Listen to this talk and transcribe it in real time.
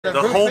The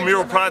whole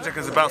mural project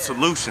is about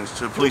solutions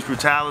to police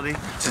brutality,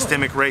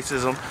 systemic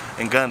racism,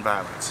 and gun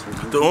violence.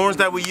 The orange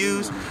that we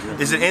use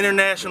is an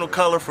international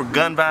color for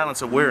gun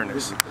violence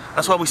awareness.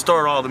 That's why we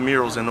started all the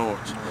murals in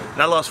orange. And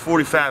I lost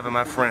 45 of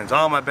my friends,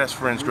 all my best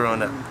friends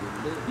growing up.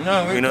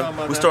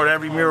 We started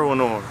every mural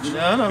in orange.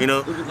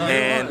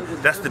 And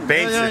that's the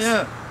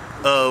basis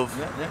of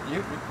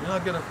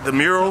the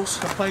murals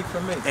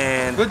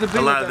and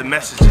a lot of the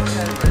messages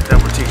that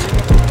we're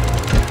teaching.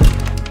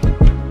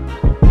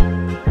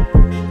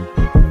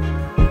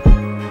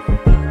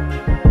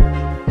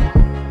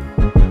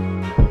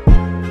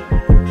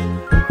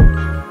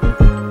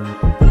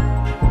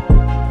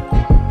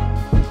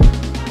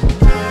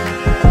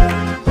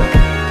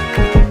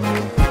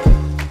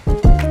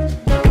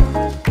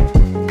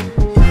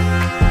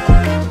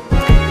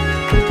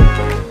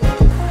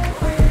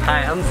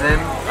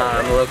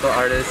 I'm a local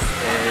artist,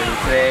 and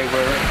today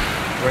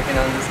we're working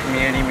on this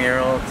community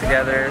mural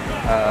together,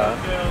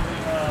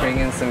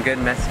 bringing some good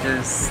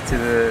messages to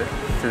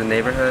the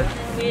neighborhood.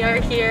 We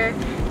are here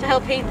to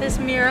help paint this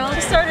mural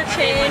to start a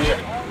change.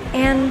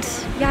 And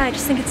yeah, I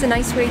just think it's a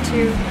nice way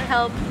to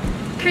help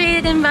create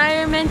an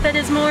environment that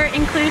is more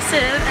inclusive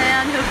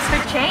and hopes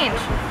for change.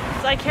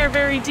 I care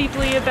very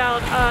deeply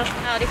about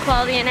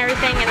equality and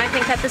everything, and I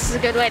think that this is a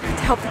good way to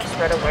help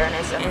spread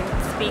awareness and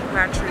speak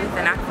my truth,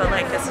 and I feel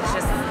like this is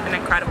just an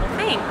incredible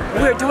thing.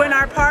 We're doing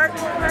our part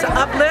to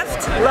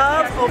uplift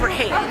love over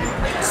hate.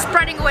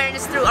 Spreading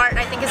awareness through art,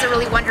 I think, is a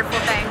really wonderful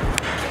thing.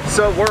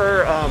 So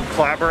we're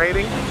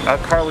collaborating at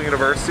Carleton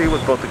University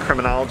with both the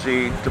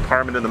Criminology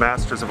Department and the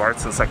Masters of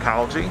Arts and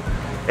Psychology.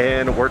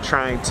 And we're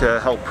trying to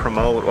help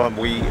promote,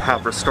 we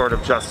have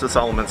restorative justice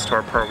elements to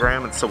our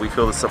program, and so we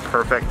feel this is a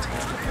perfect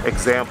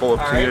example of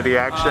community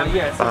action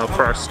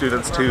for our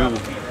students to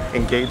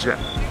engage in.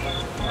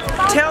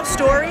 Tell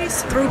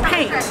stories through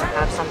paint.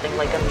 Have something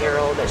like a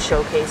mural that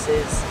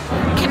showcases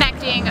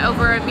connecting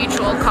over a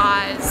mutual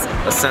cause.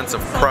 A sense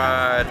of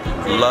pride,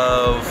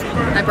 love.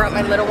 I brought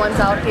my little ones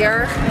out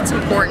here. It's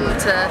important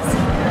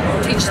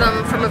to teach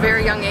them from a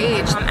very young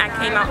age. I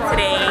came out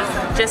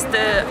today just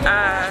to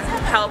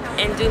help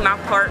and do my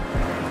part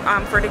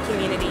for the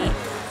community.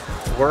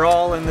 We're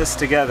all in this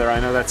together. I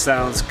know that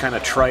sounds kind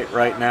of trite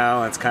right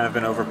now, it's kind of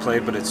been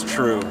overplayed, but it's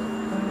true.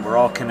 We're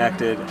all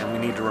connected, and we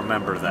need to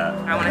remember that.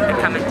 I wanted to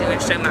come and do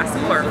and show my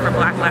support for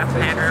Black Lives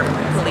Matter,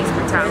 police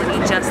brutality,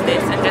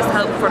 justice, and just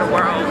hope for the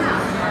world,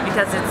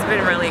 because it's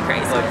been really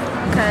crazy.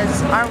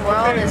 Because our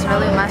world is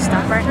really messed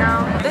up right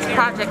now. This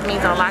project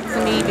means a lot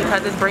to me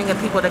because it's bringing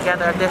people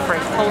together of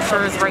different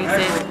cultures,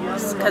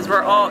 races. Because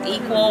we're all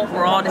equal,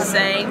 we're all the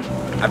same.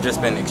 I've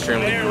just been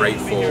extremely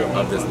grateful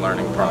of this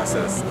learning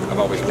process. I've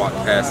always walked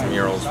past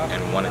murals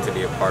and wanted to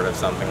be a part of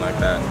something like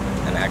that,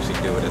 and actually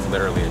do it is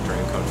literally a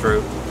dream come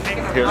true.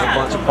 Here's a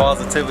bunch of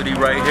positivity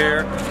right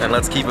here, and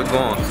let's keep it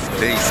going.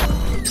 Peace.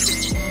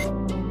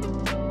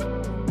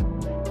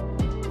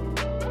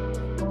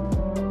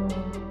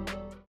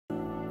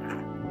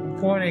 I'm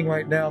pointing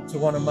right now to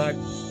one of my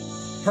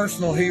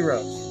personal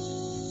heroes,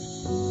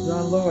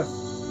 John Lewis.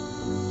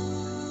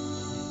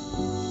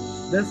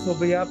 This will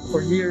be up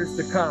for years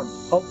to come,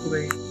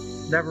 hopefully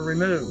never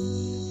removed.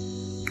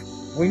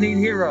 We need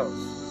heroes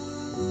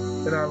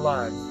in our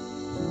lives.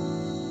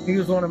 He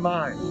was one of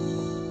mine.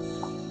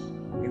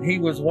 And he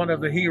was one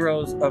of the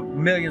heroes of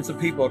millions of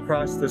people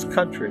across this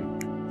country.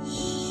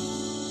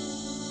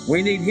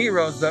 We need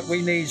heroes, but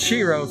we need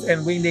sheroes,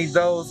 and we need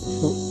those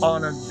who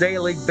on a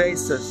daily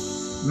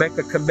basis make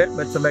a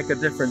commitment to make a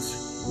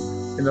difference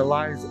in the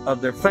lives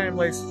of their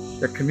families,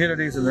 their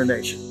communities, and their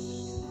nation.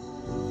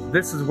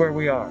 This is where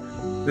we are.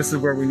 This is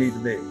where we need to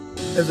be.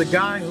 As a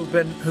guy who's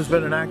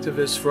been an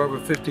activist for over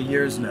 50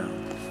 years now,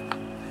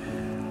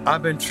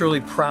 I've been truly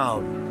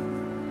proud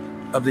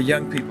of the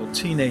young people,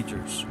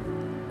 teenagers,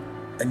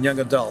 and young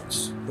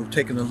adults who've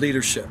taken the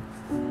leadership,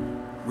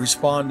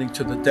 responding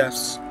to the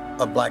deaths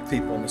of Black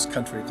people in this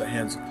country at the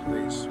hands of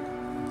police.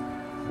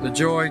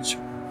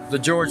 The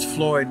George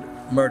Floyd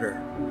murder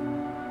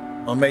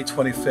on May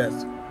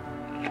 25th,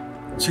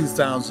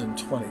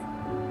 2020,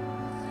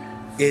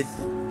 it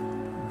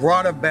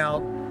brought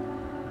about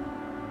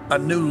a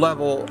new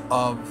level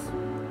of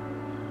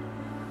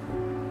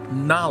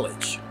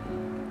knowledge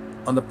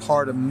on the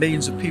part of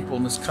millions of people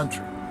in this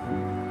country.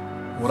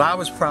 What I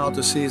was proud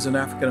to see as an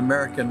African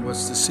American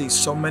was to see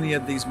so many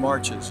of these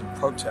marches and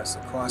protests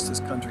across this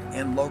country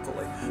and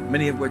locally,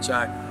 many of which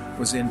I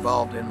was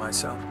involved in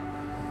myself.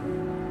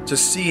 To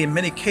see in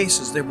many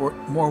cases there were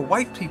more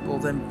white people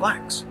than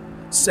blacks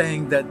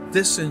saying that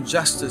this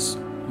injustice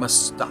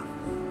must stop.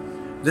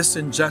 This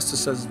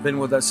injustice has been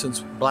with us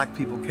since Black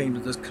people came to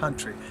this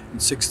country in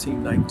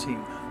 1619,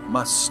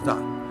 must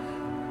stop.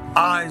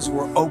 Eyes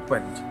were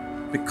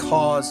opened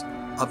because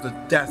of the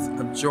death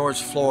of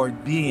George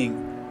Floyd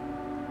being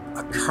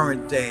a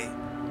current day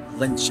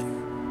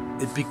lynching.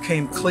 It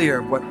became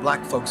clear what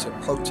Black folks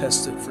have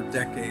protested for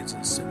decades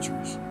and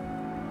centuries.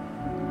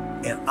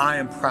 And I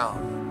am proud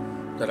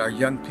that our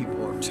young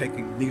people are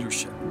taking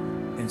leadership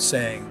in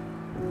saying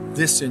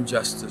this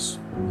injustice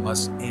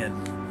must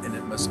end, and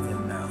it must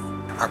end now.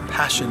 Our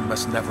passion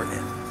must never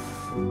end.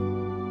 life.